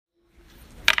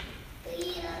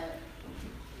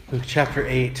Luke chapter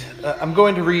 8. I'm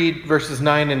going to read verses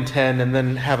 9 and 10 and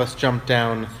then have us jump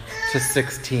down to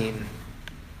 16.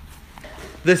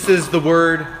 This is the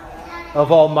word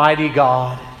of Almighty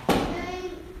God.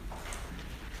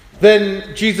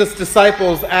 Then Jesus'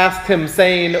 disciples asked him,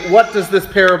 saying, "What does this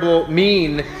parable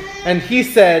mean?" And he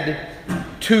said,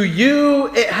 "To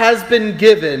you it has been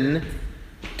given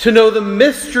to know the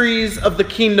mysteries of the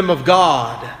kingdom of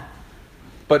God.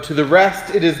 But to the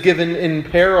rest it is given in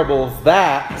parables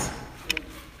that,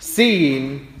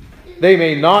 seeing, they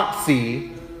may not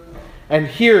see, and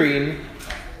hearing,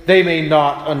 they may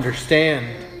not understand."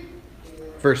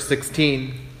 Verse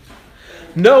 16.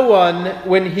 "No one,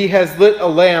 when he has lit a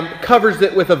lamp, covers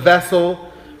it with a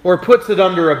vessel or puts it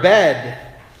under a bed,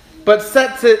 but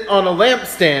sets it on a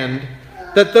lampstand,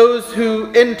 that those who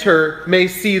enter may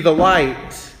see the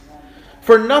light.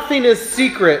 For nothing is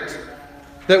secret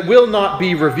that will not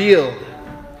be revealed,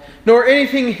 nor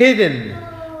anything hidden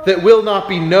that will not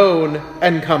be known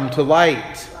and come to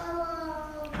light.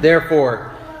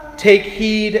 Therefore, take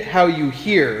heed how you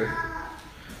hear.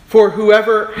 For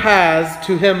whoever has,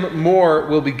 to him more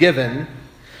will be given,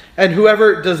 and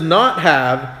whoever does not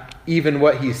have, even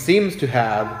what he seems to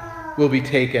have, will be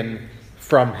taken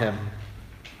from him."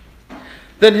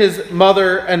 Then his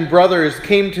mother and brothers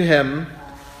came to him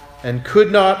and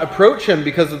could not approach him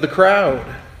because of the crowd.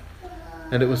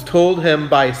 And it was told him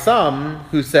by some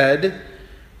who said,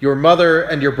 "Your mother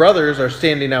and your brothers are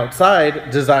standing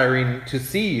outside, desiring to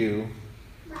see you."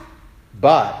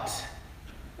 But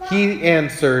he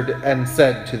answered and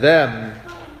said to them,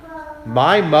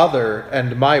 "My mother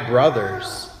and my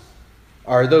brothers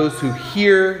are those who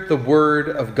hear the word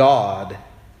of God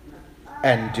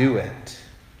and do it."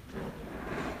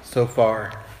 So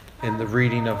far in the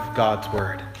reading of God's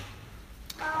word.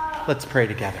 Let's pray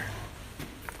together.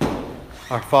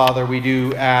 Our Father, we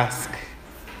do ask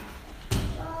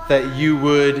that you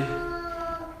would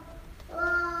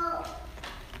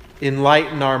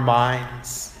enlighten our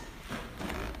minds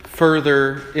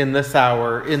further in this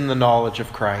hour in the knowledge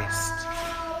of Christ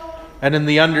and in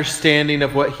the understanding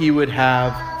of what he would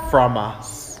have from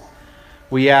us.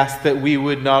 We ask that we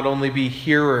would not only be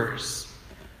hearers,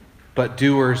 but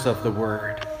doers of the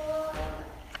word.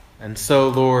 And so,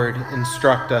 Lord,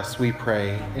 instruct us, we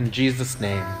pray. In Jesus'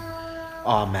 name,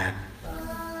 amen.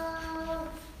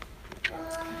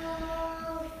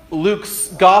 Luke's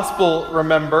gospel,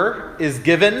 remember, is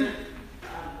given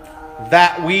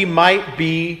that we might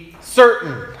be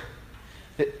certain.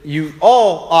 You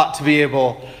all ought to be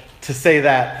able to say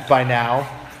that by now,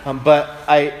 but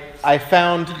I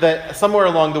found that somewhere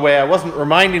along the way I wasn't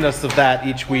reminding us of that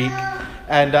each week,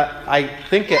 and I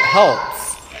think it helps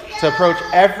to approach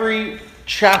every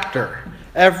chapter,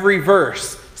 every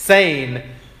verse, saying,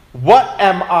 what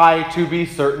am I to be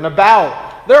certain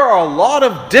about? There are a lot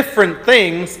of different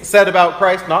things said about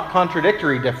Christ, not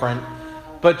contradictory different,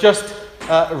 but just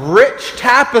rich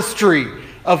tapestry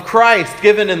of Christ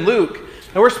given in Luke.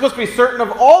 And we're supposed to be certain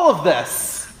of all of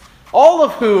this, all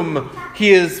of whom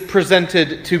he is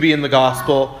presented to be in the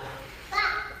gospel.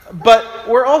 But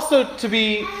we're also to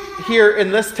be, here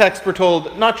in this text, we're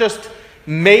told, not just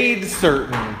made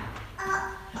certain,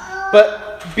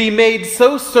 but be made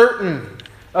so certain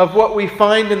of what we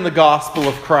find in the gospel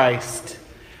of Christ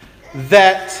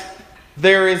that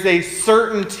there is a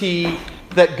certainty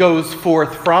that goes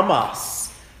forth from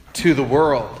us to the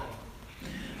world.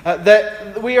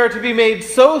 That we are to be made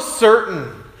so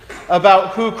certain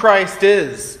about who Christ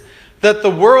is that the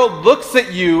world looks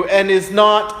at you and is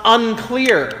not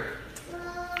unclear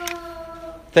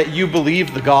that you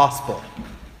believe the gospel.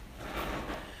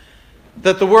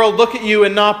 That the world look at you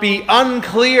and not be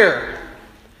unclear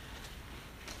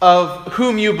of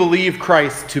whom you believe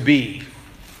Christ to be.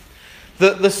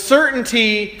 The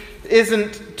certainty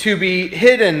isn't to be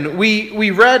hidden. We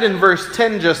read in verse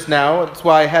 10 just now, that's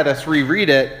why I had us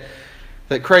reread it,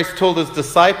 that Christ told his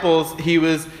disciples he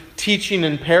was teaching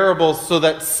in parables so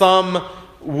that some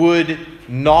would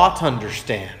not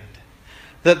understand.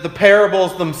 That the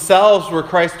parables themselves were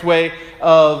Christ's way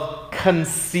of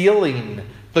concealing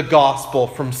the gospel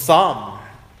from some,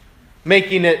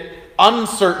 making it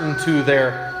uncertain to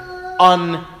their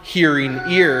unhearing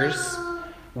ears,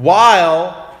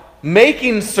 while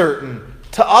making certain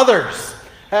to others.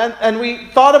 And we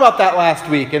thought about that last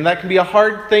week, and that can be a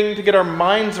hard thing to get our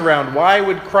minds around. Why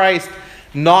would Christ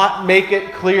not make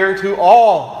it clear to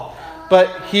all?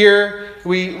 But here,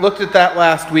 we looked at that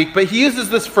last week, but he uses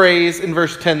this phrase in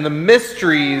verse 10, the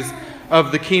mysteries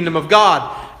of the kingdom of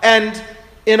God. And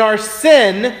in our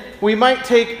sin, we might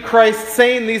take Christ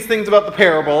saying these things about the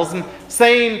parables and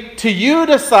saying, "To you,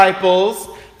 disciples,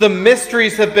 the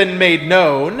mysteries have been made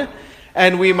known."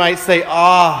 and we might say,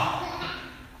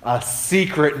 a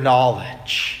secret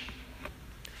knowledge.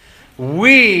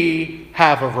 We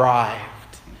have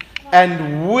arrived,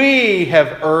 and we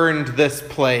have earned this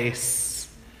place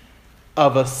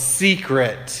of a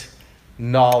secret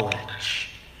knowledge.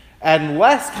 And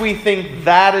lest we think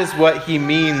that is what he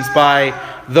means by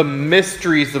the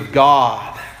mysteries of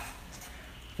God,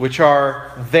 which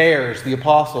are theirs, the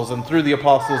apostles, and through the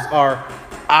apostles are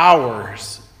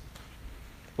ours.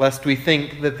 Lest we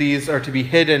think that these are to be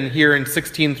hidden. Here in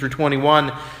 16 through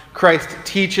 21, Christ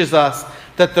teaches us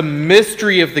that the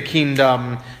mystery of the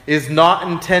kingdom is not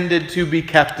intended to be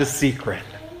kept a secret.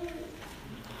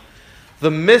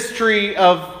 The mystery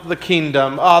of the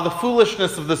kingdom, the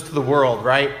foolishness of this to the world,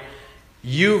 right?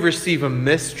 You receive a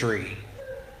mystery,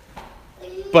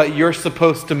 but you're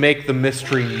supposed to make the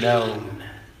mystery known.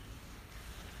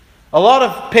 A lot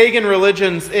of pagan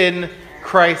religions in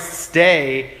Christ's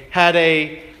day had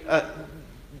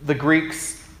the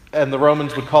Greeks and the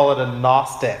Romans would call it a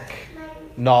Gnostic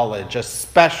knowledge, a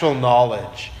special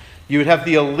knowledge. You would have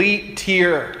the elite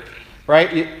tier,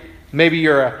 right? Maybe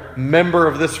you're a member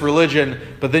of this religion,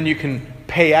 but then you can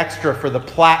pay extra for the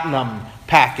platinum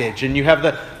package, and you have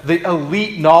the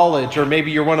elite knowledge, or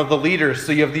maybe you're one of the leaders,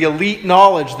 so you have the elite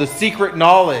knowledge, the secret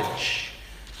knowledge.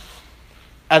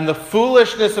 And the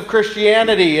foolishness of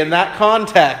Christianity in that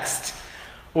context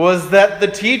was that the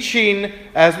teaching,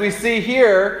 as we see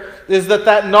here, is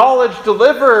that knowledge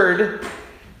delivered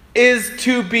is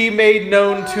to be made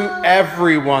known to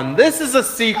everyone. This is a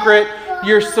secret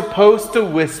you're supposed to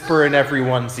whisper in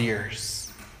everyone's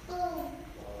ears.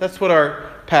 That's what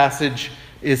our passage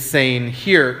is saying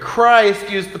here. Christ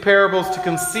used the parables to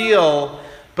conceal,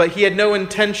 but he had no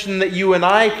intention that you and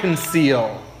I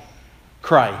conceal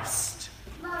Christ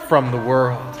from the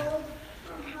world.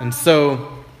 And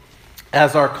so,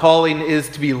 as our calling is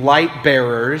to be light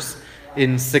bearers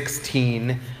in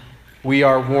 16, we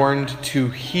are warned to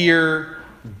hear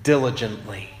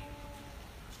diligently.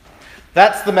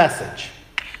 That's the message.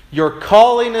 Your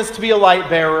calling is to be a light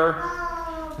bearer,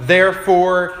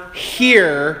 therefore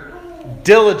hear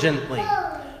diligently.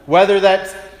 Whether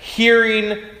that's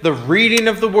hearing the reading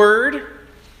of the word,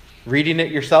 reading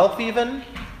it yourself even,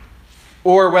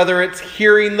 or whether it's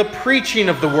hearing the preaching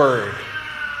of the word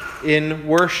in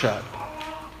worship.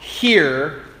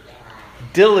 Hear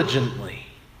diligently,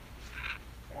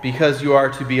 because you are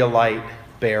to be a light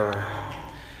bearer.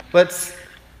 Let's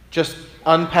just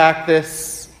unpack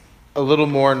this a little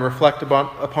more and reflect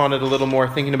upon it a little more,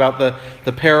 thinking about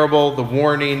the parable, the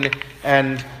warning,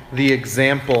 and the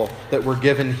example that we're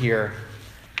given here.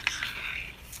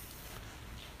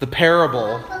 The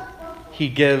parable he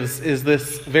gives is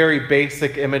this very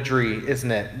basic imagery,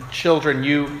 isn't it? Children,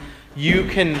 you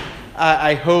can,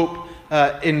 I hope,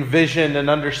 envision and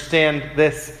understand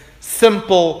this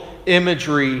simple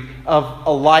imagery of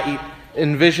a light.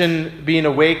 Envision being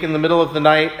awake in the middle of the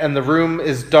night and the room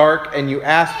is dark, and you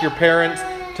ask your parents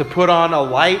to put on a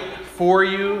light for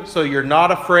you so you're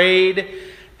not afraid,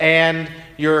 and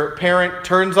your parent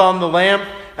turns on the lamp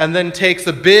and then takes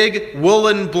a big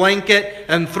woolen blanket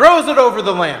and throws it over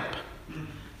the lamp.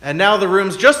 And now the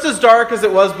room's just as dark as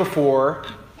it was before.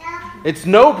 It's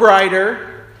no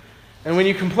brighter. And when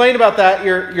you complain about that,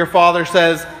 your father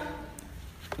says,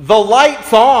 "The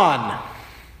light's on.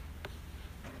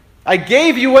 I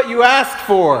gave you what you asked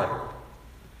for."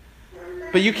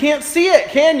 But you can't see it,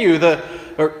 can you?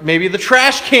 Or maybe the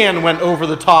trash can went over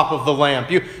the top of the lamp.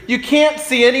 You can't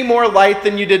see any more light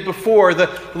than you did before.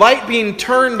 The light being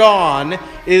turned on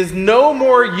is no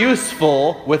more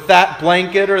useful with that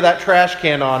blanket or that trash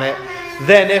can on it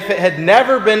than if it had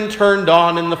never been turned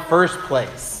on in the first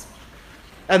place.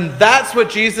 And that's what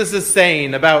Jesus is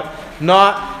saying about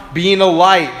not being a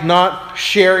light, not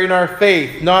sharing our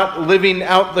faith, not living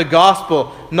out the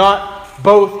gospel, not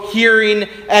both hearing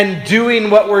and doing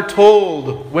what we're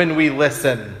told when we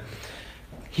listen.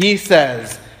 He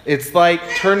says it's like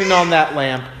turning on that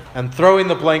lamp and throwing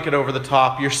the blanket over the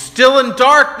top. You're still in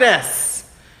darkness.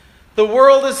 The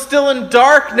world is still in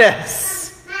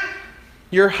darkness.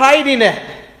 You're hiding it.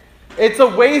 It's a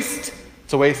waste.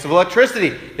 It's a waste of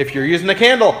electricity. If you're using a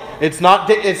candle, it's not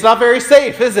very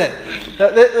safe, is it?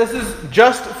 This is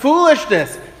just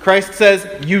foolishness. Christ says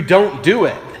you don't do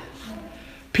it.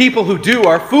 People who do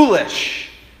are foolish.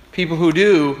 People who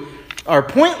do are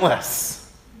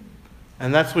pointless.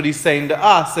 And that's what he's saying to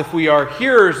us if we are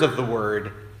hearers of the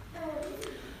word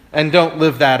and don't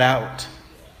live that out.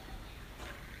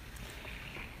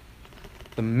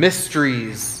 The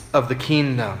mysteries of the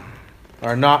kingdom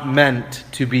are not meant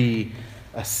to be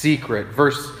a secret.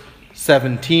 Verse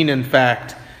 17, in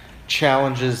fact,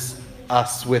 challenges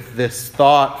us with this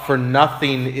thought, for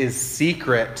nothing is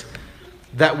secret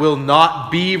that will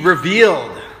not be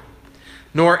revealed,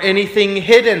 nor anything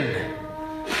hidden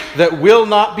that will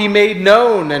not be made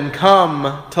known and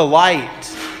come to light.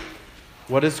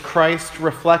 What is Christ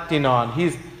reflecting on?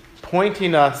 He's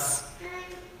pointing us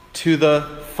to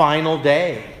the final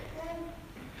day.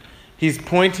 He's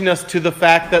pointing us to the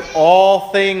fact that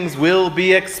all things will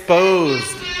be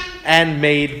exposed and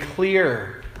made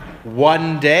clear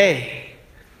one day.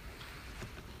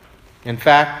 In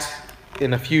fact,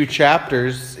 in a few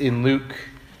chapters in Luke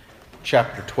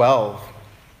chapter 12,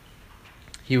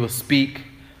 he will speak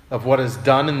of what is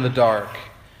done in the dark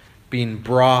being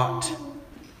brought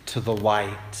to the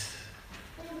light.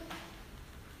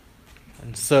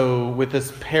 And so with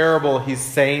this parable, he's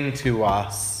saying to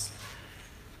us,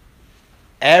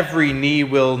 every knee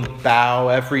will bow,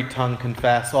 every tongue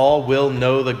confess, all will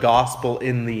know the gospel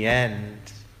in the end.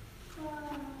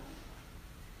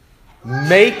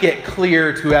 Make it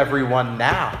clear to everyone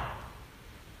now.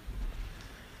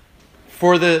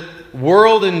 For the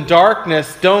world in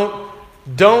darkness, don't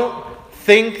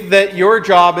think that your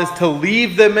job is to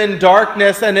leave them in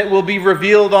darkness and it will be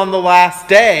revealed on the last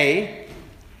day.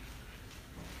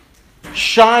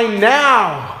 Shine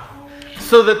now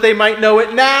so that they might know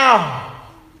it now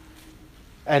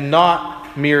and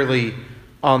not merely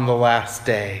on the last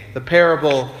day. The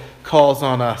parable calls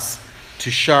on us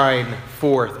to shine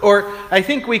forth. Or I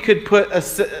think we could put a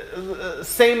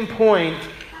same point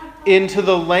into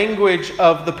the language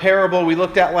of the parable we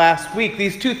looked at last week.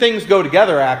 These two things go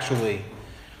together, actually.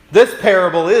 This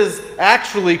parable is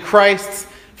actually Christ's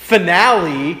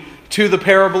finale to the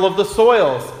parable of the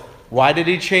soils. Why did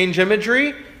he change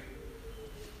imagery?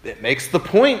 It makes the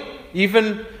point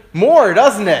even more,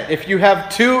 doesn't it? If you have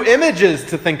two images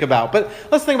to think about. But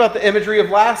let's think about the imagery of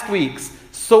last week's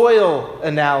soil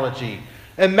analogy.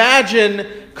 Imagine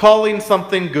calling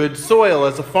something good soil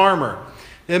as a farmer.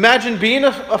 Imagine being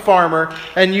a farmer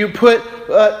and you put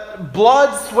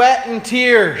blood, sweat, and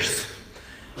tears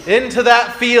into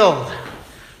that field.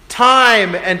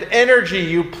 Time and energy.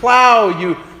 You plow,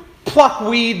 you pluck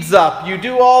weeds up, you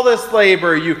do all this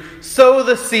labor, you sow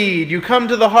the seed, you come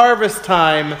to the harvest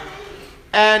time,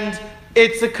 and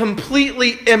it's a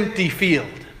completely empty field.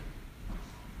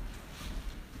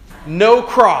 No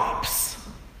crops,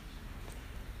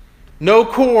 no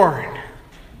corn,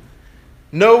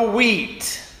 no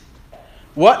wheat.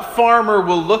 What farmer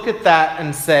will look at that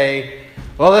and say,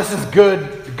 well, this is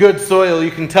good soil,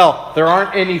 you can tell. There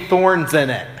aren't any thorns in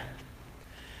it.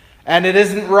 And it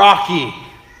isn't rocky.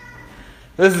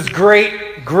 This is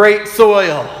great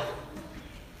soil.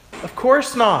 Of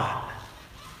course not.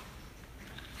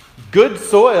 Good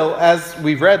soil, as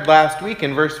we read last week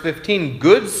in verse 15,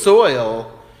 good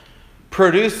soil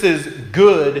produces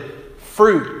good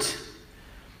fruit.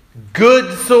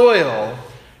 Good soil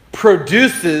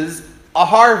produces a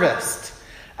harvest.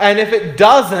 And if it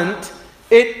doesn't,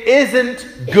 it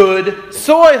isn't good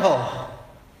soil.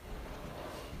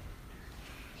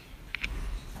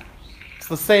 It's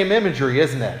the same imagery,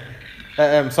 isn't it?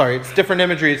 It's different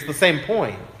imagery. It's the same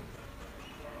point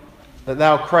that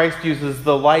now Christ uses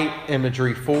the light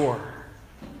imagery for.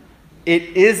 It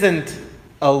isn't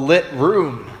a lit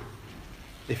room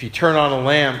if you turn on a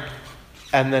lamp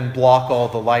and then block all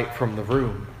the light from the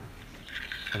room.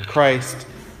 And Christ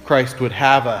would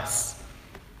have us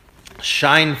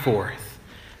shine forth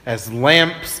as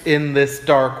lamps in this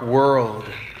dark world,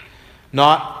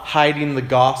 not hiding the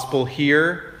gospel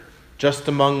here, just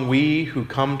among we who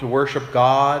come to worship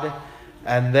God,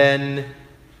 and then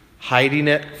hiding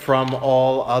it from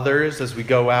all others as we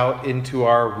go out into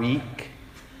our week,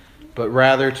 but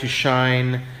rather to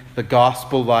shine the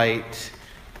gospel light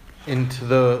into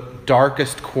the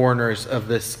darkest corners of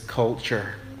this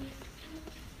culture.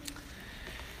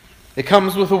 It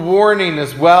comes with a warning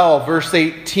as well, verse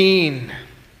 18.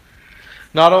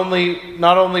 Not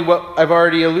only what I've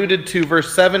already alluded to,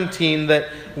 verse 17, that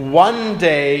one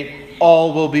day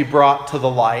all will be brought to the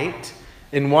light.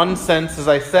 In one sense, as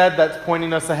I said, that's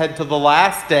pointing us ahead to the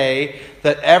last day,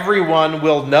 that everyone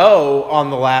will know on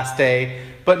the last day.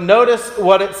 But notice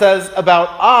what it says about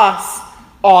us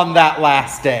on that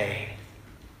last day.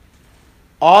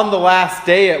 On the last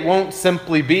day, it won't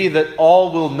simply be that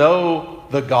all will know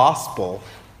the gospel,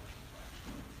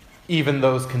 even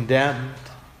those condemned.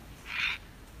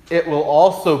 It will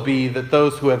also be that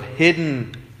those who have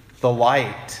hidden the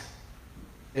light,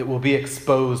 it will be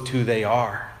exposed who they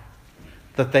are,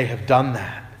 that they have done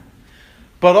that.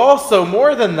 But also,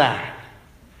 more than that,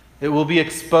 it will be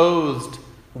exposed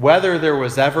whether there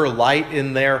was ever light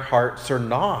in their hearts or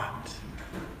not.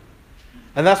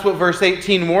 And that's what verse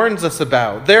 18 warns us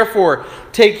about. Therefore,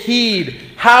 take heed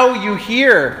how you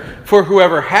hear, for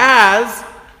whoever has,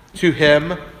 to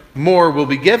him more will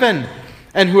be given.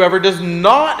 And whoever does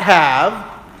not have,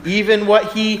 even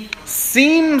what he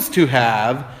seems to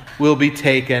have, will be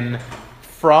taken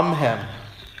from him.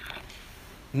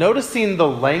 Noticing the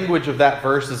language of that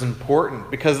verse is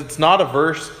important because it's not a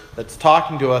verse that's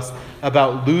talking to us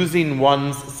about losing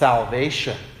one's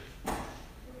salvation.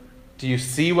 Do you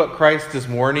see what Christ is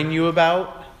warning you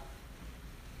about?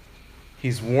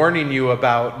 He's warning you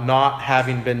about not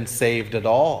having been saved at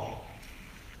all.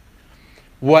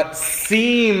 What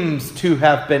seems to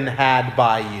have been had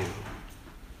by you.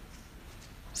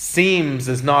 Seems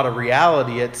is not a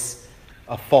reality, it's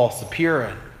a false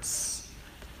appearance.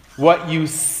 What you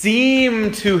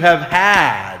seem to have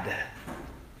had,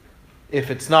 if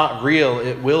it's not real,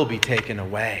 it will be taken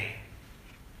away.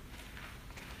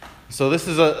 So this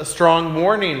is a strong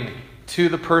warning to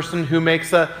the person who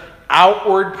makes an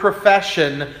outward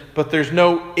profession, but there's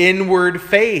no inward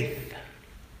faith.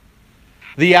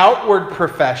 The outward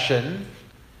profession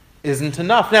isn't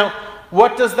enough. Now,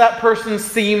 what does that person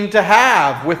seem to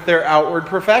have with their outward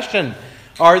profession?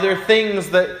 Are there things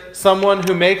that someone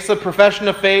who makes a profession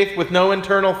of faith with no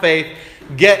internal faith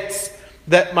gets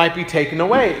that might be taken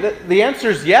away? The answer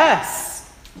is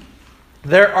yes.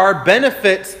 There are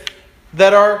benefits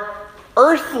that are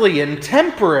earthly and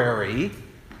temporary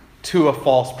to a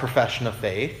false profession of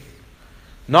faith,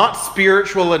 not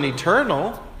spiritual and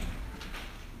eternal.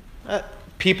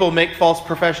 People make false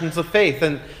professions of faith,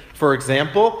 and for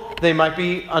example, they might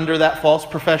be under that false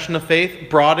profession of faith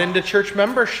brought into church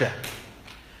membership.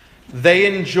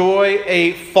 They enjoy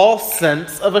a false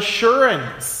sense of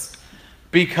assurance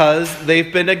because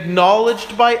they've been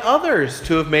acknowledged by others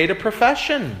to have made a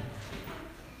profession.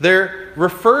 They're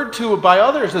referred to by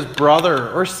others as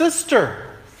brother or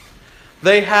sister.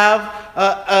 They have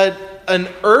an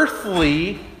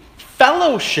earthly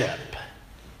fellowship.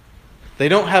 They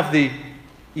don't have the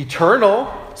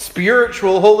eternal,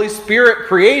 spiritual, Holy Spirit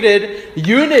created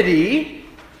unity,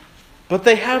 but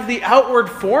they have the outward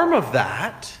form of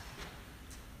that.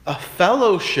 A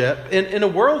fellowship in a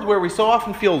world where we so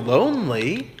often feel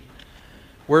lonely,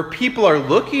 where people are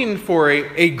looking for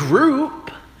a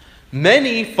group.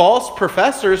 Many false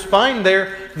professors find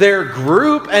their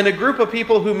group and a group of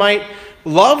people who might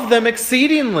love them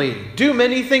exceedingly, do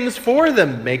many things for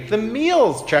them, make them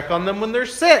meals, check on them when they're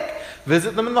sick,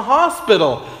 visit them in the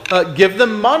hospital, give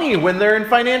them money when they're in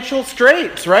financial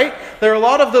straits, right? There are a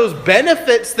lot of those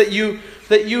benefits that you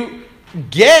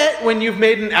get when you've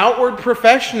made an outward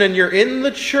profession and you're in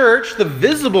the church, the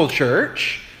visible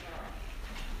church.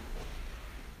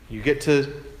 You get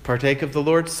to partake of the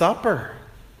Lord's Supper.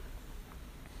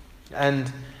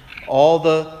 And all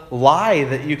the lie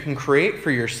that you can create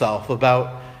for yourself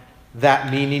about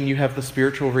that, meaning you have the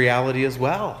spiritual reality as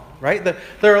well, right?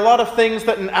 There are a lot of things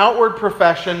that an outward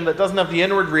profession that doesn't have the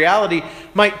inward reality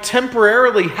might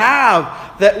temporarily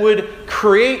have that would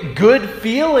create good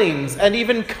feelings and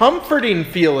even comforting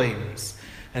feelings.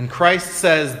 And Christ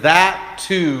says that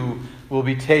too will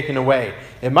be taken away.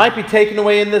 It might be taken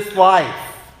away in this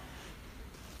life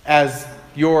as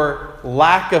your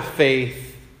lack of faith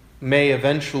may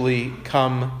eventually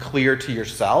come clear to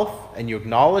yourself and you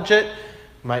acknowledge it,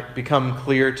 might become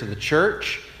clear to the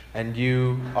church, and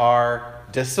you are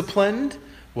disciplined,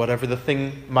 whatever the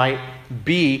thing might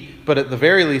be. But at the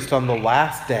very least, on the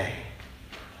last day,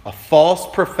 a false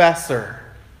professor,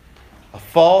 a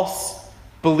false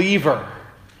believer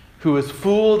who has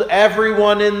fooled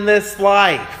everyone in this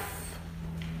life,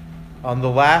 on the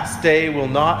last day will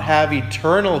not have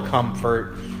eternal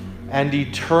comfort and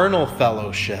eternal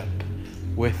fellowship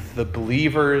with the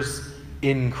believers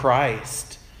in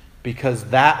Christ, because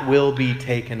that will be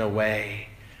taken away.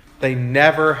 They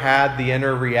never had the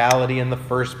inner reality in the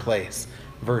first place.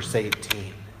 Verse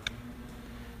 18.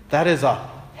 That is a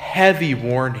heavy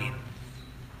warning.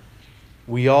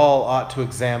 We all ought to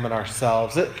examine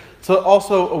ourselves. It's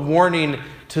also a warning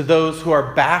to those who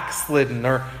are backslidden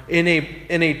or in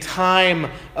a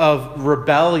time of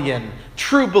rebellion.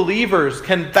 True believers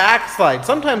can backslide,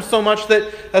 sometimes so much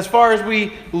that as far as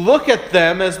we look at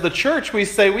them as the church, we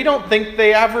say we don't think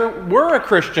they ever were a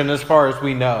Christian as far as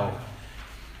we know.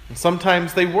 And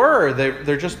sometimes they were.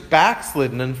 They're just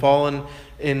backslidden and fallen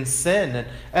in sin.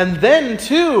 And then,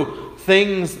 too,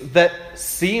 things that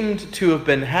seemed to have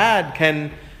been had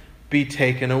can be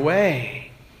taken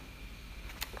away.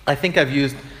 I think I've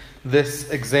used this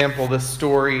example, this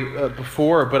story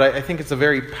before, but I think it's a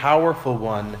very powerful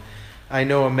one. I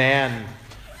know a man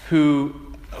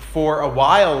who, for a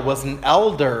while, was an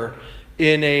elder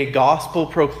in a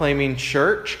gospel-proclaiming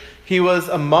church He was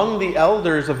among the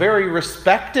elders a very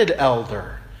respected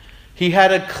elder. He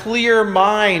had a clear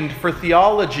mind for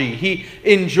theology. He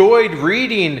enjoyed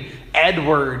reading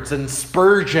Edwards and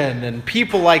Spurgeon and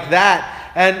people like that,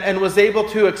 and was able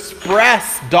to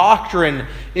express doctrine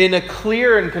in a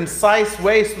clear and concise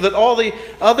way so that all the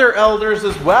other elders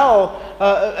as well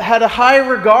had a high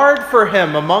regard for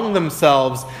him among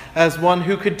themselves as one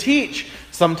who could teach.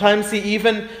 Sometimes he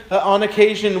even, on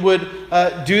occasion, would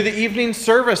do the evening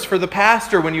service for the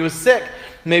pastor when he was sick.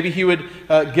 Maybe he would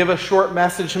give a short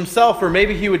message himself, or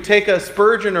maybe he would take a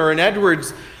Spurgeon or an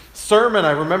Edwards sermon.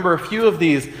 I remember a few of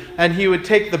these, and he would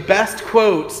take the best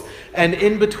quotes, and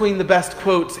in between the best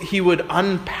quotes, he would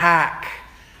unpack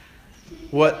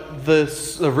what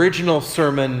the original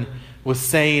sermon was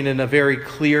saying in a very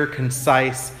clear,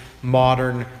 concise,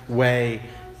 modern way.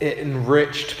 It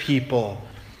enriched people.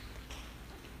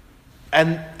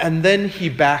 And then he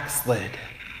backslid.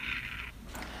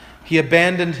 He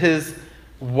abandoned his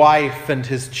wife and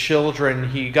his children.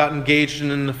 He got engaged in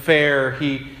an affair.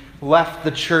 He left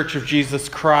the Church of Jesus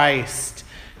Christ.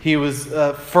 He was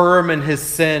firm in his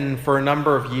sin for a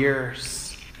number of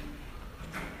years.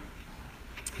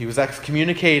 He was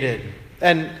excommunicated.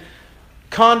 And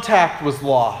contact was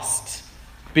lost.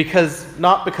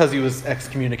 Not because he was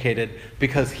excommunicated,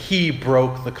 because he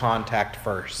broke the contact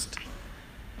first.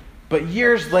 But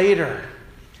years later,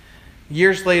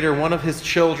 one of his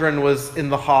children was in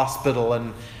the hospital,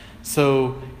 and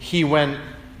so he went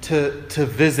to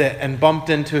visit and bumped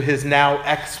into his now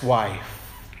ex-wife,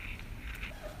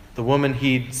 the woman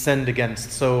he'd sinned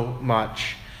against so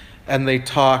much. And they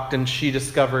talked, and she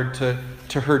discovered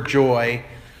to her joy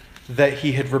that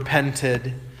he had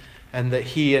repented and that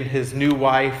he and his new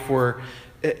wife were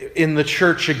in the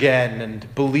church again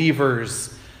and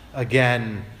believers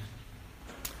again.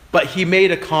 But he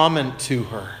made a comment to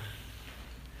her.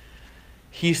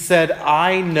 He said,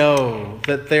 "I know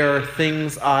that there are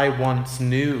things I once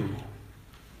knew,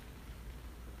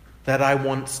 that I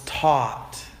once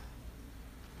taught.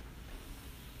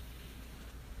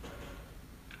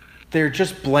 They're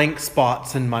just blank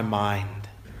spots in my mind.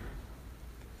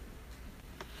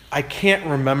 I can't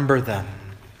remember them.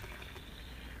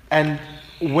 And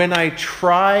when I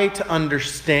try to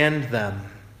understand them,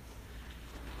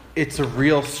 it's a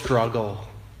real struggle.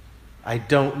 I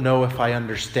don't know if I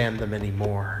understand them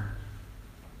anymore."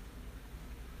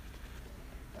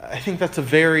 I think that's a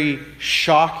very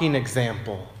shocking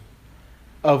example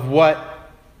of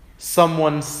what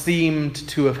someone seemed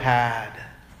to have had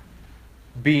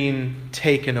being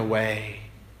taken away.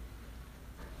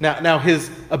 Now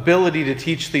his ability to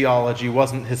teach theology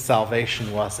wasn't his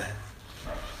salvation, was it?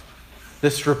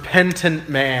 This repentant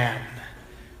man,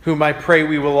 whom I pray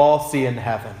we will all see in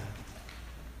heaven.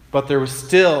 But there was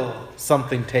still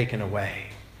something taken away,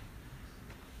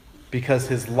 because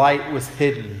his light was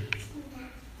hidden,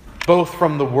 both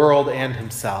from the world and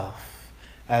himself,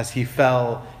 as he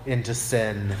fell into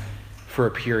sin for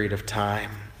a period of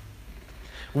time.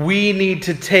 We need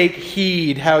to take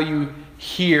heed how you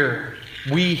hear.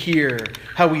 We hear,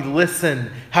 how we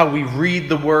listen, how we read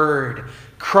the word.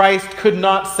 Christ could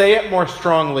not say it more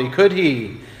strongly, could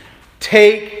he?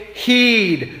 Take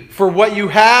heed, for what you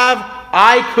have,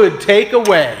 I could take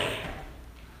away.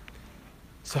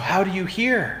 So how do you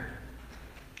hear?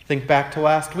 Think back to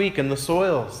last week in the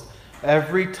soils.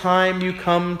 Every time you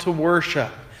come to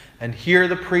worship and hear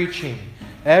the preaching,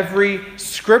 every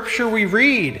scripture we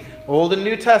read, Old and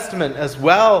New Testament, as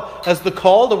well as the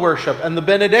call to worship and the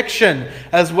benediction,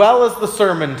 as well as the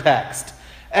sermon text,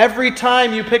 every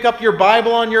time you pick up your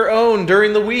Bible on your own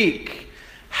during the week,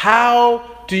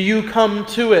 how do you come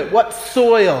to it? What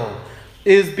soil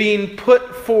is being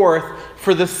put forth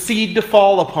for the seed to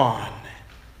fall upon?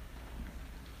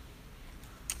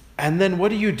 And then what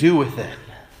do you do with it?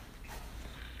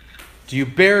 Do you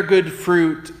bear good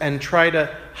fruit and try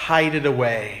to hide it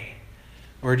away?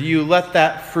 Or do you let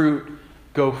that fruit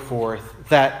go forth,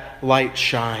 that light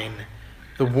shine?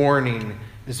 The warning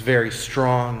is very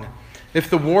strong.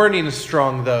 If the warning is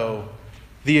strong, though,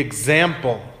 the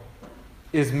example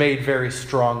is made very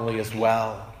strongly as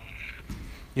well.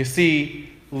 You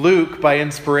see, Luke, by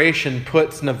inspiration,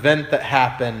 puts an event that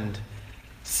happened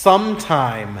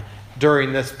sometime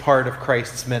during this part of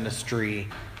Christ's ministry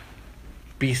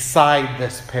beside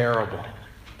this parable.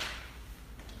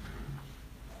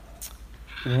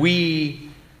 We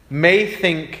may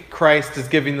think Christ is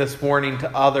giving this warning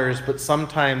to others, but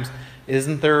sometimes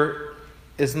isn't there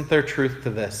truth to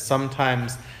this?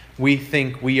 Sometimes we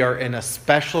think we are in a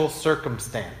special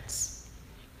circumstance.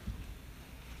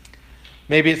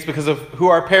 Maybe it's because of who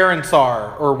our parents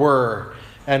are or were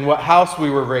and what house we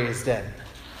were raised in.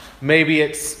 Maybe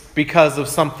it's because of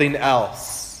something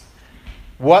else.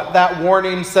 What that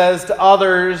warning says to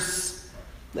others,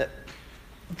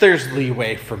 there's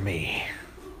leeway for me.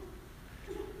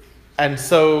 And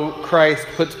so Christ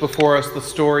puts before us the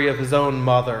story of his own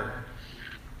mother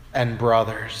and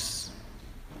brothers.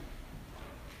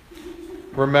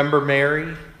 Remember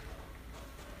Mary?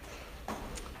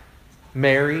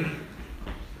 Mary,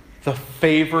 the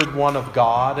favored one of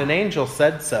God. An angel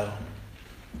said so.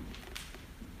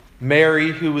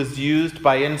 Mary, who was used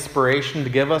by inspiration to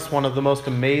give us one of the most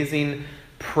amazing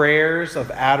prayers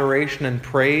of adoration and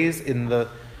praise in the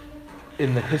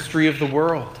history of the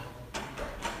world.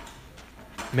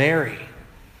 Mary,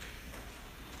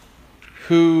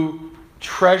 who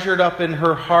treasured up in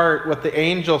her heart what the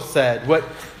angel said,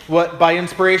 what by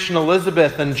inspiration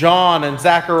Elizabeth and John and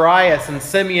Zacharias and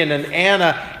Simeon and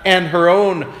Anna and her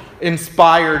own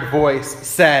inspired voice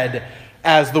said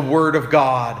as the Word of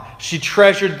God. She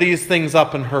treasured these things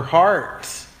up in her heart.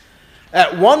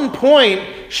 At one point,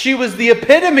 she was the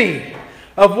epitome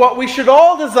of what we should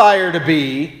all desire to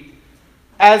be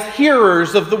as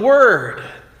hearers of the Word,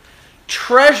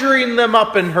 treasuring them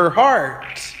up in her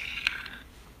heart.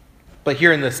 But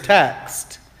here in this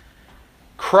text,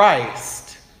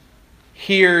 Christ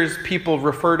hears people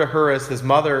refer to her as his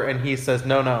mother, and he says,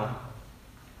 no.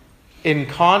 In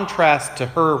contrast to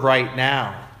her right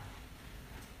now,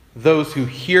 those who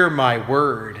hear my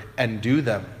word and do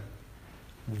them,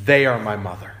 they are my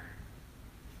mother.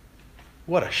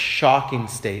 What a shocking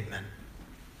statement.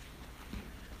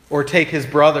 Or take his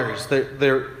brothers.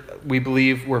 We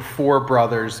believe were 4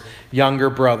 brothers, younger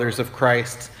brothers of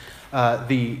Christ.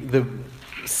 The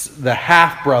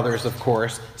half brothers, of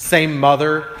course, same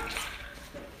mother.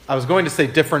 I was going to say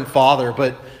different father,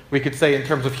 but we could say in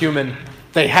terms of human,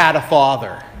 they had a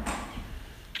father.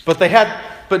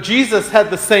 But Jesus had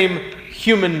the same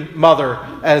human mother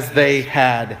as they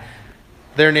had.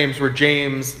 Their names were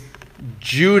James,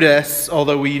 Judas,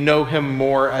 although we know him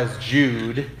more as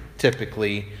Jude,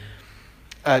 typically,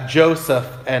 Joseph,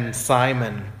 and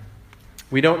Simon.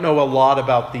 We don't know a lot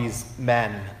about these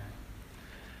men.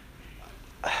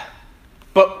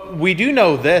 But we do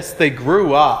know this: they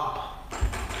grew up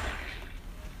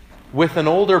with an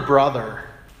older brother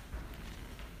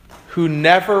who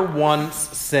never once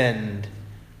sinned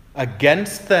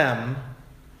against them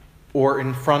or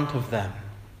in front of them.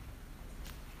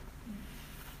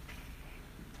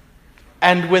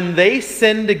 And when they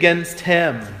sinned against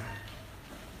him,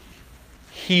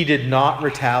 he did not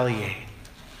retaliate.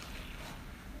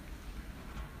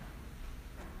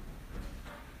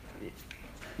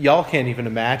 Y'all can't even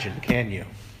imagine, can you?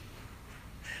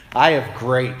 I have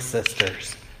great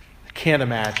sisters. I can't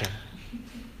imagine.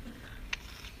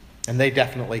 And they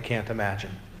definitely can't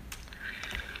imagine.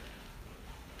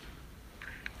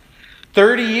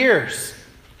 30 years.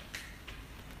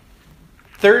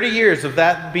 30 years of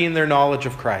that being their knowledge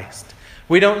of Christ.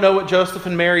 We don't know what Joseph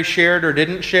and Mary shared or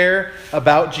didn't share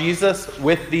about Jesus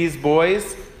with these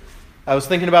boys. I was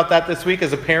thinking about that this week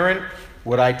as a parent.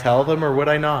 Would I tell them or would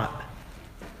I not?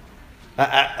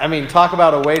 I mean, talk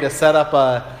about a way to set up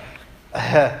a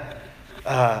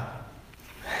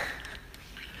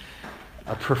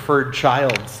preferred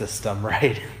child system,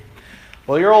 right?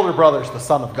 Well, your older brother's the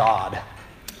son of God.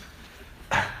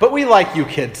 But we like you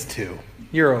kids too.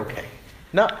 You're okay.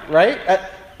 No, right?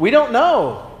 We don't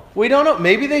know. We don't know.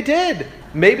 Maybe they did.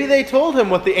 Maybe they told him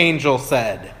what the angel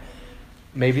said.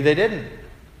 Maybe they didn't.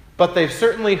 But they've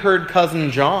certainly heard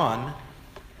cousin John,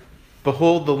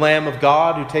 "Behold the Lamb of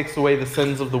God who takes away the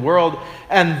sins of the world."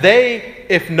 And they,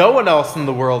 if no one else in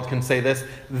the world can say this,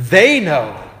 they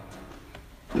know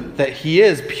that he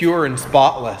is pure and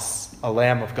spotless, a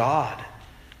Lamb of God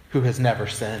who has never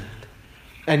sinned.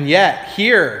 And yet,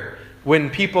 here, when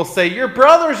people say, "Your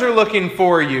brothers are looking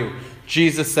for you,"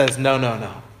 Jesus says,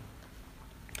 no.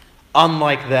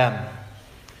 Unlike them,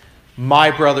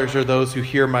 my brothers are those who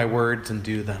hear my words and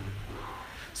do them.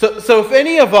 So if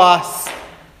any of us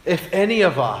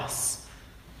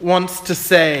wants to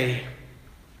say,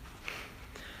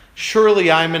 "Surely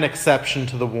I'm an exception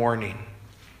to the warning.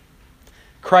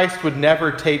 Christ would never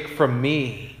take from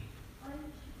me.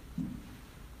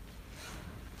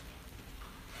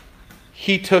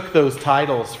 He took those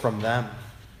titles from them."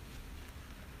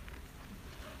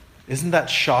 Isn't that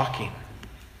shocking?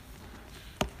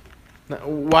 Now,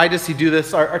 why does he do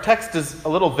this? Our text is a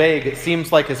little vague. It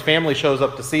seems like his family shows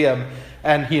up to see him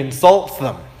and he insults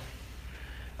them.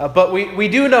 But we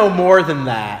do know more than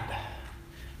that.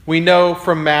 We know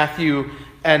from Matthew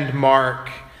and Mark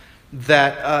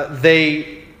that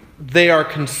they are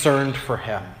concerned for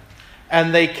him.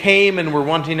 And they came and were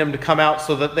wanting him to come out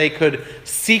so that they could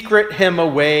secret him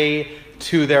away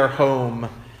to their home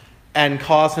and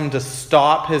cause him to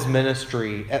stop his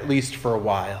ministry, at least for a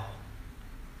while.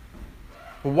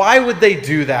 Why would they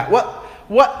do that?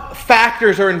 What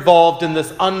factors are involved in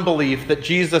this unbelief that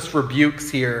Jesus rebukes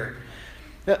here?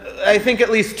 I think at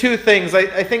least two things.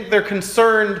 I think they're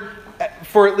concerned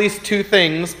for at least two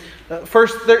things.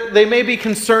 First, they may be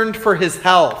concerned for his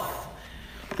health.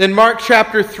 In Mark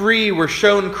chapter 3, we're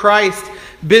shown Christ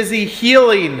busy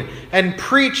healing and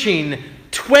preaching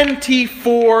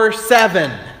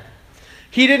 24/7.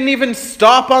 He didn't even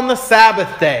stop on the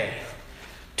Sabbath day.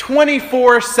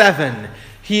 24/7.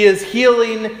 He is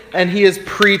healing and he is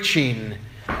preaching.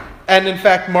 And in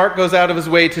fact, Mark goes out of his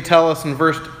way to tell us in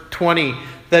verse 20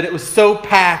 that it was so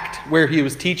packed where he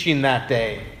was teaching that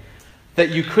day that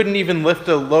you couldn't even lift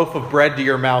a loaf of bread to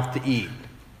your mouth to eat.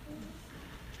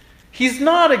 He's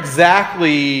not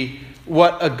exactly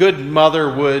what a good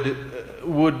mother would.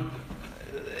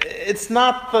 It's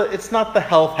not the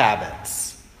health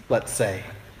habits, let's say,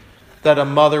 that a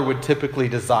mother would typically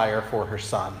desire for her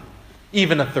son,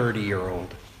 even a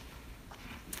 30-year-old.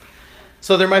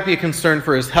 So there might be a concern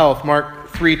for his health.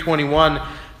 Mark 3:21,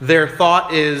 their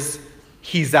thought is,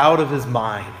 he's out of his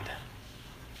mind.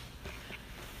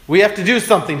 We have to do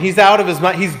something. He's out of his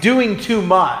mind. He's doing too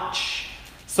much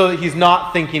so that he's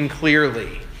not thinking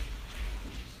clearly.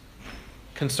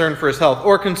 Concern for his health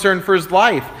or concern for his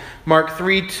life. Mark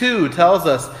 3:2 tells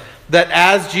us that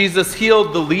as Jesus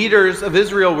healed, the leaders of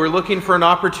Israel were looking for an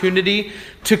opportunity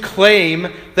to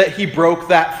claim that he broke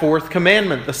that fourth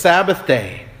commandment, the Sabbath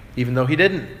day, even though he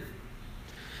didn't.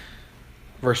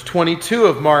 Verse 22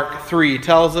 of Mark 3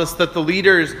 tells us that the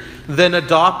leaders then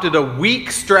adopted a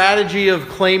weak strategy of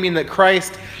claiming that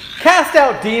Christ cast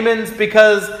out demons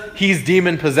because he's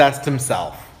demon-possessed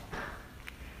himself.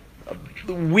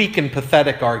 A weak and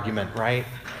pathetic argument, right?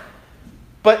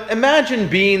 But imagine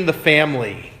being the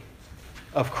family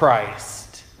of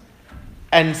Christ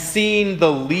and seeing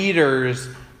the leaders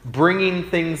bringing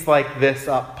things like this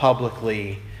up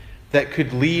publicly that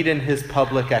could lead in his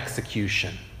public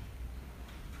execution.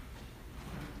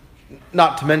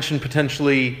 Not to mention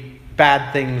potentially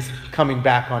bad things coming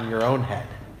back on your own head,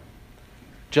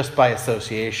 just by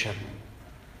association.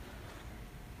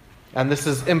 And this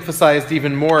is emphasized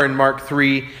even more in Mark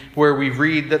 3, where we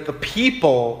read that the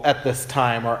people at this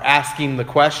time are asking the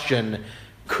question,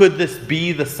 could this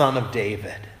be the son of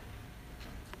David?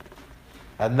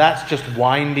 And that's just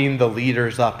winding the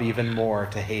leaders up even more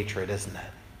to hatred, isn't it?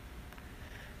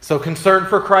 So concern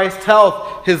for Christ's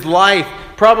health, his life,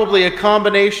 probably a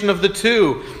combination of the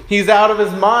two. He's out of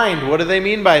his mind. What do they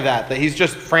mean by that? That he's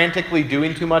just frantically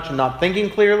doing too much and not thinking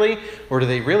clearly? Or do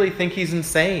they really think he's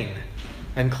insane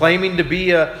and claiming to be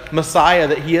a Messiah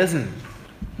that he isn't?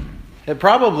 It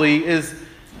probably is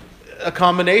a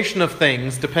combination of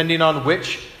things, depending on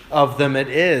which of them it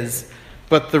is.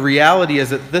 But the reality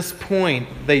is, at this point,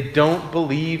 they don't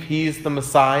believe he's the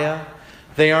Messiah.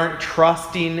 They aren't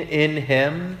trusting in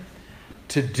him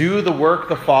to do the work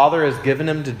the Father has given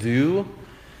him to do,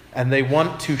 and they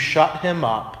want to shut him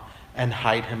up and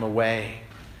hide him away.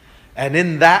 And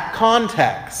in that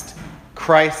context,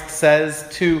 Christ says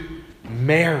to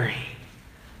Mary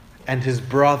and his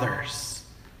brothers,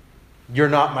 "You're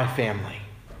not my family.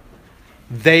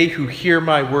 They who hear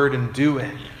my word and do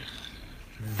it,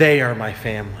 they are my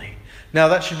family." Now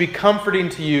that should be comforting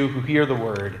to you who hear the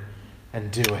word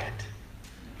and do it.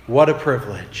 What a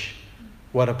privilege.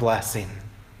 What a blessing.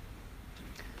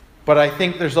 But I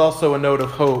think there's also a note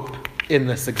of hope in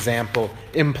this example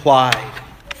implied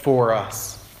for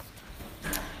us.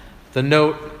 The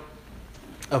note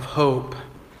of hope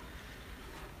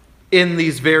in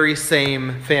these very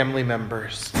same family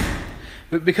members.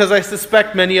 Because I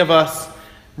suspect many of us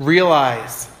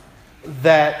realize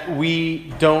that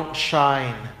we don't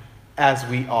shine as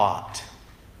we ought.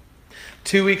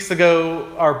 2 weeks ago,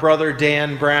 our brother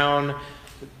Dan Brown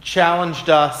challenged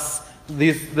us.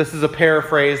 This is a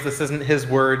paraphrase, this isn't his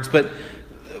words, but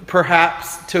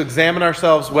perhaps to examine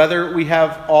ourselves whether we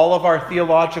have all of our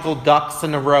theological ducks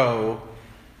in a row,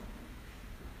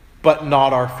 but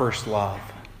not our first love.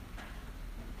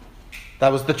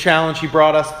 That was the challenge he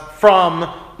brought us from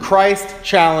Christ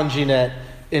challenging it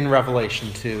in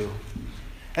Revelation 2.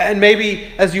 And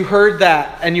maybe as you heard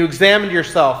that and you examined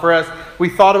yourself, or as we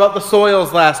thought about the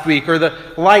soils last week or the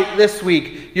light this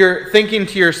week, you're thinking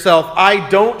to yourself, I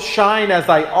don't shine as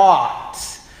I ought.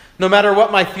 No matter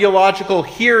what my theological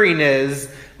hearing is,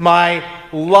 my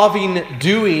loving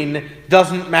doing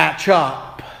doesn't match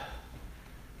up.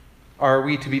 Are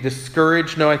we to be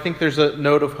discouraged? No, I think there's a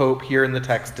note of hope here in the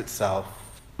text itself.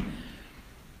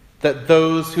 that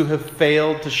those who have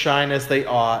failed to shine as they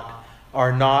ought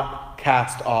are not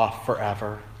cast off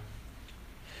forever.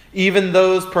 Even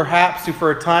those perhaps who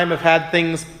for a time have had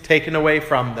things taken away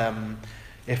from them,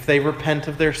 if they repent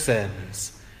of their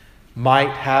sins,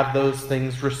 might have those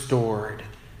things restored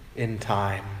in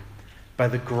time by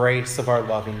the grace of our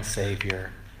loving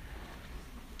Savior.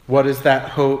 What is that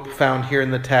hope found here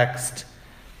in the text?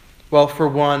 Well, for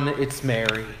one, it's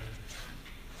Mary.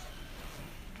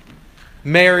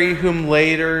 Mary, whom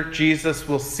later Jesus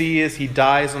will see as he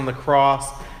dies on the cross.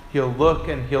 He'll look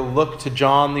to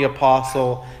John the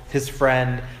Apostle, his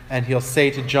friend, and he'll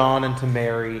say to John and to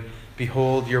Mary,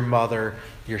 "Behold your mother,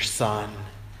 your son."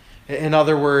 In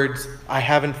other words, I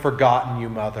haven't forgotten you,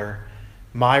 mother.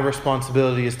 My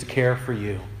responsibility is to care for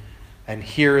you, and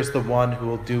here is the one who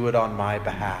will do it on my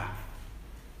behalf.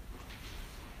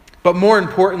 But more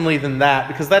importantly than that,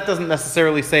 because that doesn't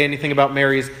necessarily say anything about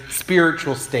Mary's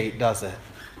spiritual state, does it?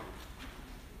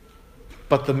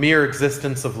 But the mere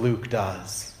existence of Luke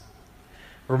does.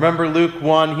 Remember Luke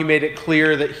 1, he made it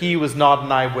clear that he was not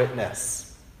an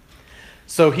eyewitness.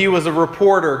 So he was a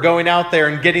reporter going out there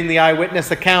and getting the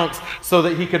eyewitness accounts so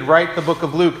that he could write the book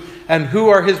of Luke. And who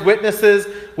are his witnesses?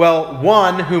 Well,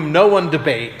 one whom no one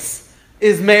debates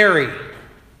is Mary.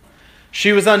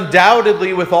 She was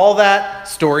undoubtedly, with all that,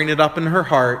 storing it up in her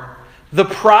heart, the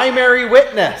primary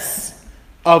witness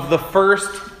of the first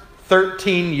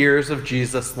 13 years of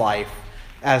Jesus' life,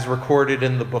 as recorded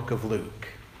in the book of Luke,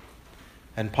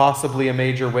 and possibly a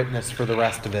major witness for the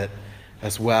rest of it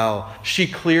as well. She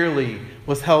clearly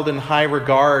was held in high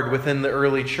regard within the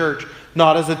early church,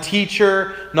 not as a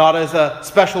teacher, not as a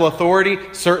special authority,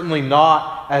 certainly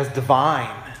not as divine,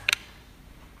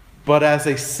 but as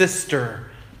a sister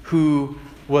who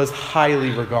was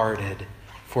highly regarded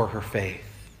for her faith.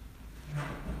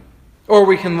 Or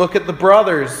we can look at the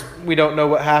brothers. We don't know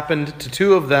what happened to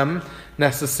two of them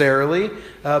necessarily,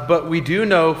 but we do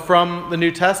know from the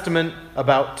New Testament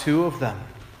about two of them.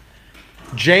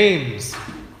 James,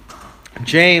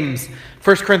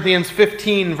 1 Corinthians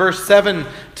 15 verse 7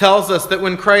 tells us that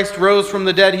when Christ rose from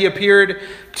the dead, he appeared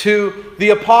to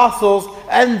the apostles,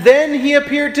 and then he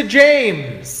appeared to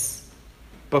James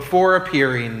before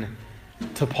appearing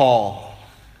to Paul.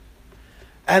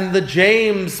 And the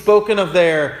James spoken of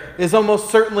there is almost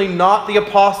certainly not the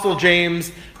apostle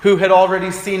James who had already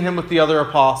seen him with the other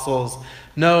apostles.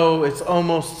 No, it's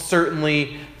almost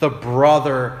certainly the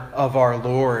brother of our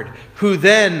Lord, who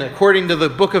then, according to the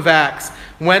book of Acts,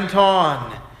 went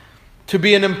on to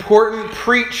be an important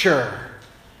preacher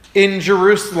in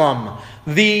Jerusalem.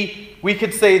 We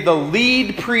could say the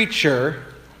lead preacher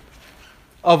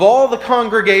of all the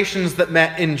congregations that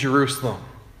met in Jerusalem.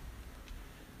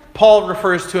 Paul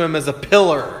refers to him as a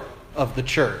pillar of the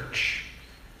church.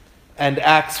 And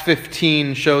Acts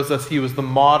 15 shows us he was the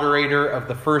moderator of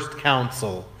the first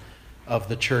council of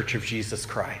the Church of Jesus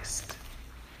Christ.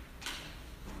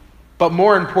 But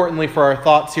more importantly for our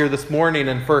thoughts here this morning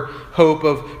and for hope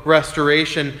of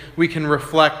restoration, we can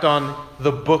reflect on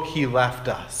the book he left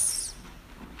us.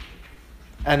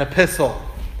 An epistle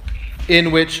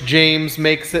in which James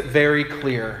makes it very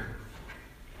clear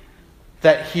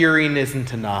that hearing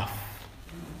isn't enough.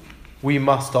 We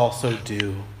must also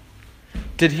do.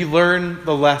 Did he learn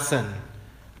the lesson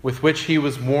with which he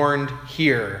was warned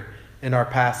here in our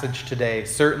passage today?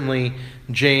 Certainly,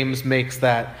 James makes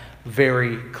that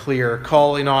very clear,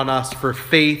 calling on us for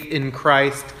faith in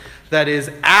Christ that is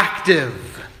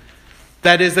active,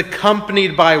 that is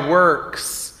accompanied by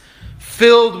works,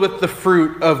 filled with the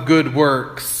fruit of good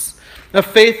works. A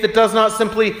faith that does not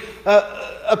simply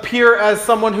appear as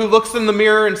someone who looks in the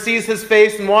mirror and sees his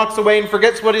face and walks away and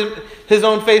forgets what his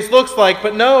own face looks like.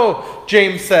 But no,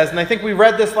 James says, and I think we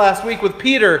read this last week with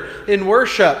Peter in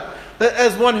worship, that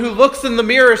as one who looks in the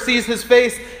mirror, sees his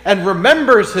face, and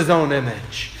remembers his own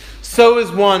image, so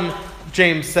is one,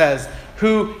 James says,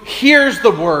 who hears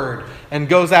the word and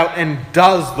goes out and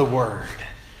does the word.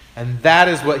 And that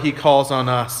is what he calls on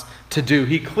us to do.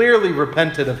 He clearly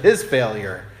repented of his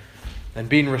failure, and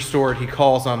being restored, he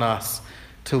calls on us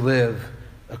to live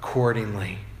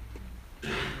accordingly.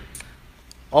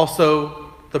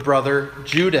 Also, the brother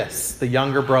Judas, the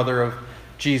younger brother of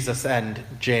Jesus and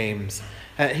James.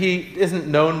 He isn't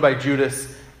known by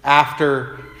Judas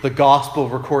after the gospel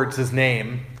records his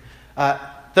name.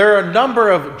 There are a number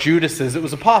of Judases. It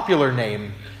was a popular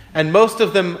name, and most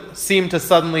of them seem to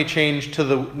suddenly change to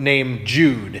the name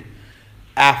Jude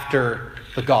after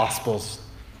the Gospels,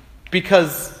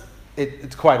 because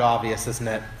it's quite obvious, isn't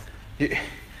it?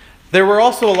 There were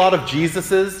also a lot of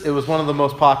Jesuses. It was one of the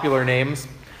most popular names,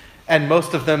 and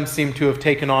most of them seem to have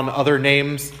taken on other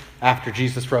names after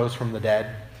Jesus rose from the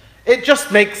dead. It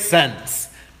just makes sense.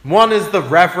 One is the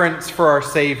reverence for our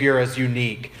Savior as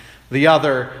unique. The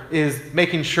other is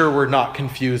making sure we're not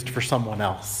confused for someone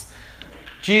else.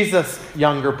 Jesus'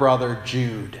 younger brother,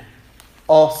 Jude,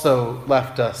 also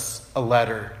left us a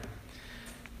letter.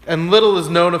 And little is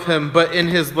known of him, but in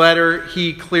his letter,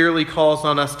 he clearly calls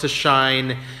on us to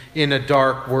shine in a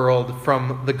dark world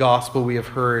from the gospel we have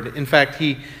heard. In fact,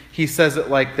 he says it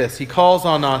like this. He calls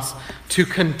on us to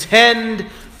contend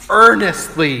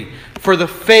earnestly for the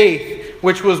faith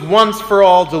which was once for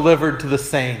all delivered to the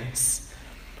saints.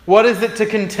 What is it to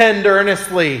contend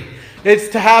earnestly? It's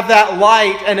to have that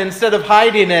light, and instead of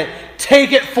hiding it,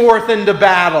 take it forth into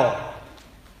battle.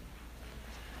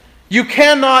 You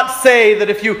cannot say that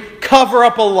if you cover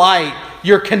up a light,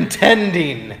 you're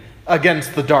contending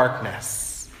against the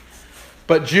darkness.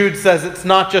 But Jude says it's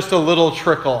not just a little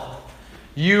trickle.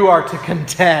 You are to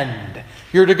contend.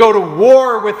 You're to go to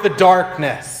war with the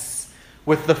darkness,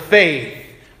 with the faith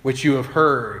which you have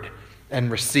heard and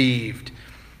received.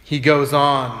 He goes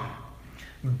on,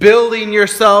 building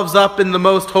yourselves up in the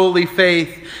most holy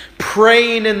faith,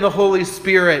 praying in the Holy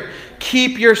Spirit.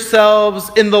 Keep yourselves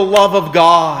in the love of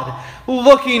God,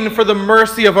 looking for the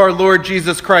mercy of our Lord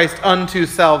Jesus Christ unto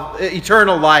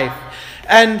eternal life.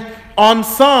 And on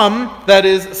some, that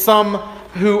is, some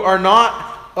who are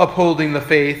not upholding the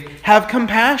faith, have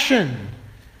compassion,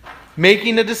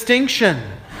 making a distinction.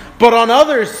 But on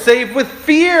others, save with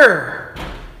fear,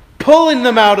 pulling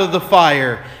them out of the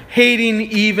fire, hating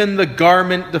even the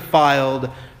garment defiled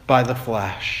by the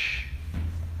flesh.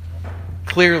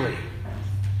 Clearly,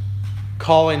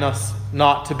 calling us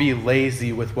not to be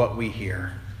lazy with what we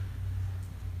hear,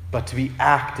 but to be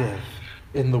active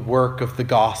in the work of the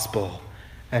gospel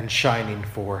and shining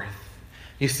forth.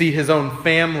 You see, his own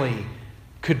family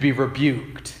could be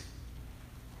rebuked.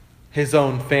 His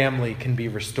own family can be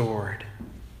restored.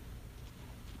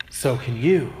 So can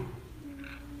you.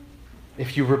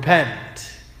 If you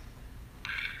repent,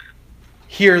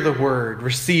 hear the word,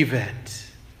 receive it,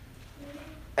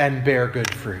 and bear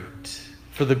good fruit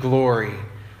for the glory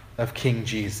of King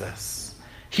Jesus.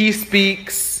 He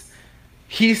speaks.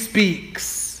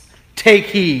 Take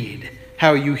heed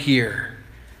how you hear.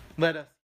 Let us